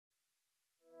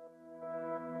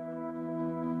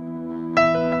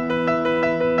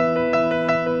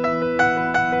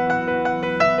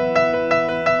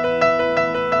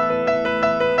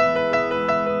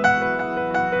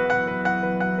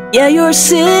Yeah, you're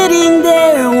sitting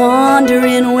there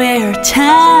wondering where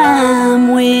time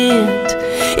went.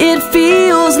 It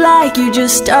feels like you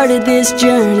just started this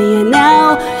journey and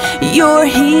now you're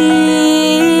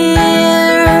here,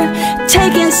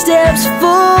 taking steps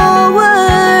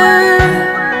forward,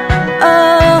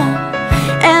 oh,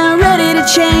 and ready to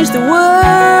change the world.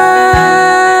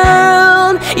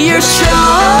 You're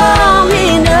strong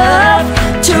enough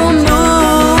to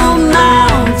move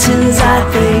mountains. I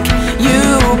think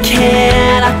you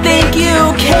can, I think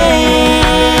you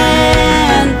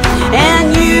can.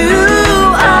 And you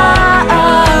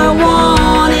are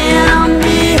one in a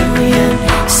million.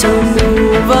 So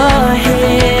move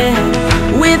ahead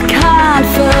with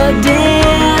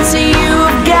confidence.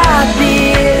 You've got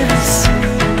this.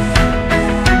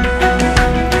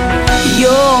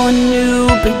 Your new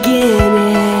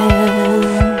beginning.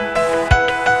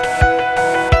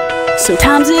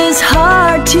 Sometimes it's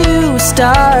hard to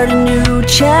start a new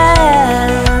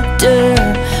chapter,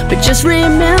 but just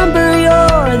remember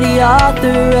you're the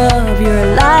author of your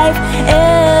life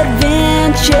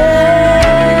adventures.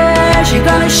 You're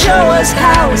gonna show us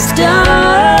how it's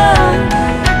done,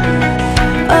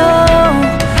 oh,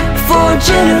 for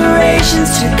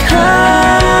generations to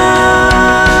come.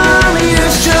 You're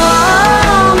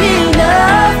strong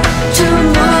enough to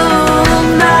move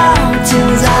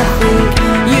mountains. I think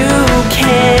you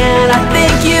can, I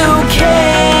think you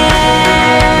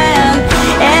can.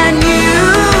 And you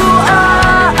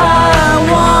are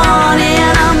one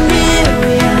in a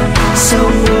million. So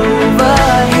move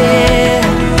ahead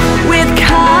with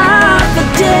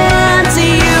confidence.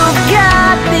 You've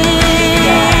got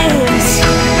this.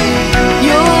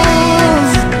 Your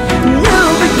new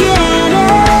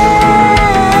beginning.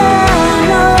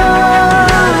 Oh,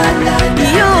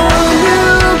 your new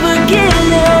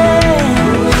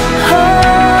beginning.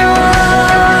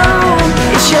 Oh,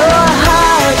 it's your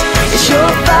heart, it's your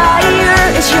fire,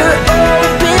 it's your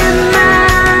open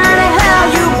mind. How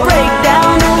you break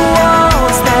down the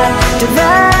walls that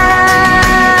divide.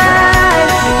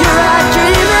 You're our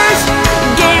dreamers,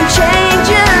 game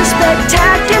changers,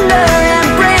 spectacular and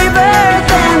braver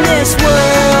than this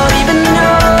world even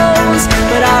knows.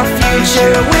 But our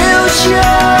future will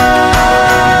show.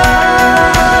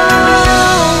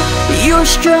 You're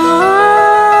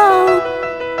strong,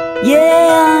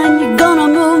 yeah, and you're gonna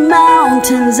move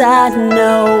mountains. I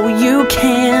know you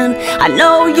can, I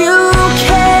know you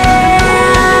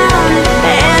can.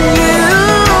 And you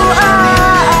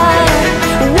are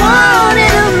one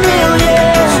in a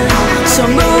million. So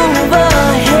move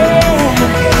ahead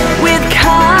with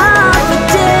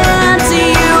confidence.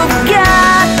 You've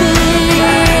got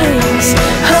this.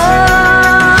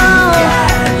 Oh,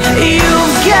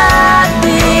 you've got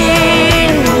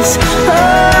this.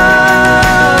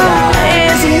 Oh,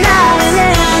 it's not an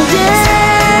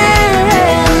ending.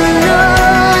 No,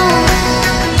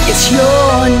 it's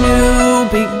your new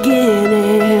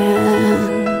beginning.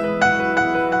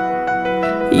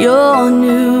 Your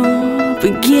new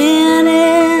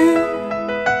beginning.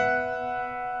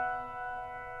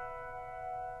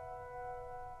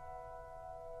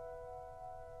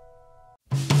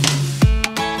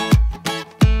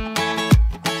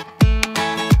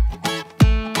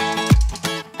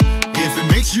 If it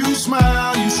makes you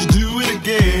smile, you should do it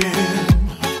again.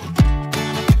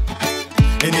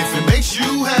 And if it makes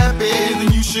you happy,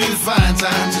 then you should find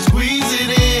time to squeeze it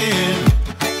in.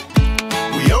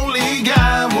 We only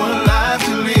got one life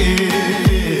to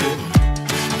live.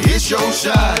 It's your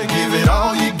shot, give it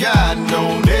all you got, and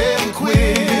don't ever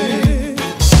quit.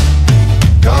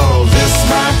 'Cause this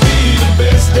might be the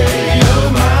best day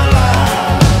of my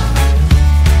life.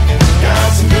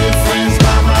 Got some good friends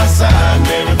by my side, and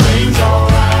everything's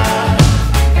alright.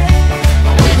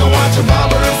 We gon' watch a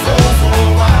bobber and flow for a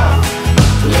while,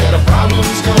 let our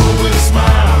problems go with a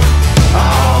smile.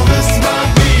 Oh, this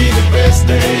might be the best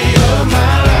day of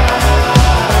my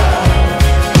life.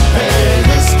 Hey,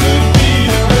 this could be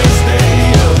the best day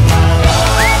of my life.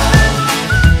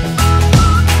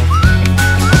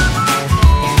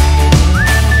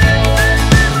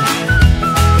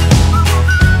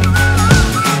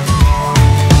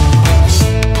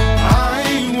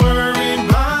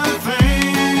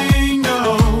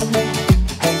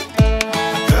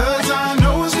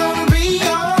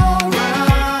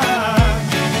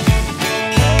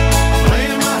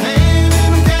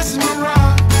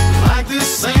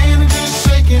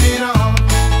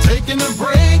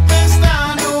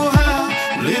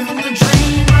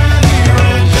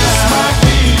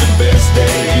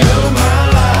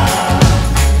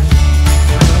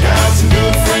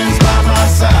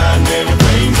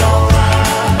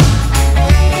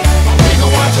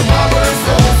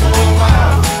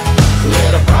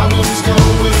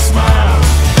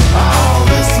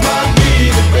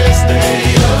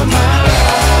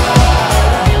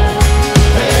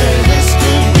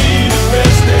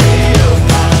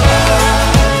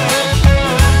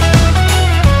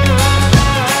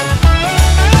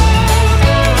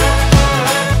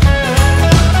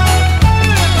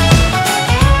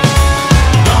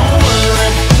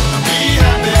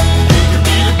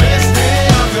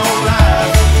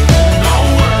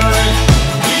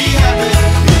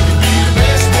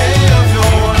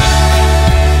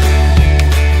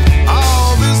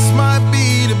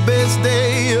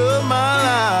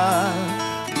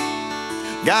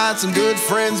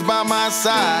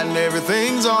 side and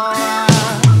everything's alright.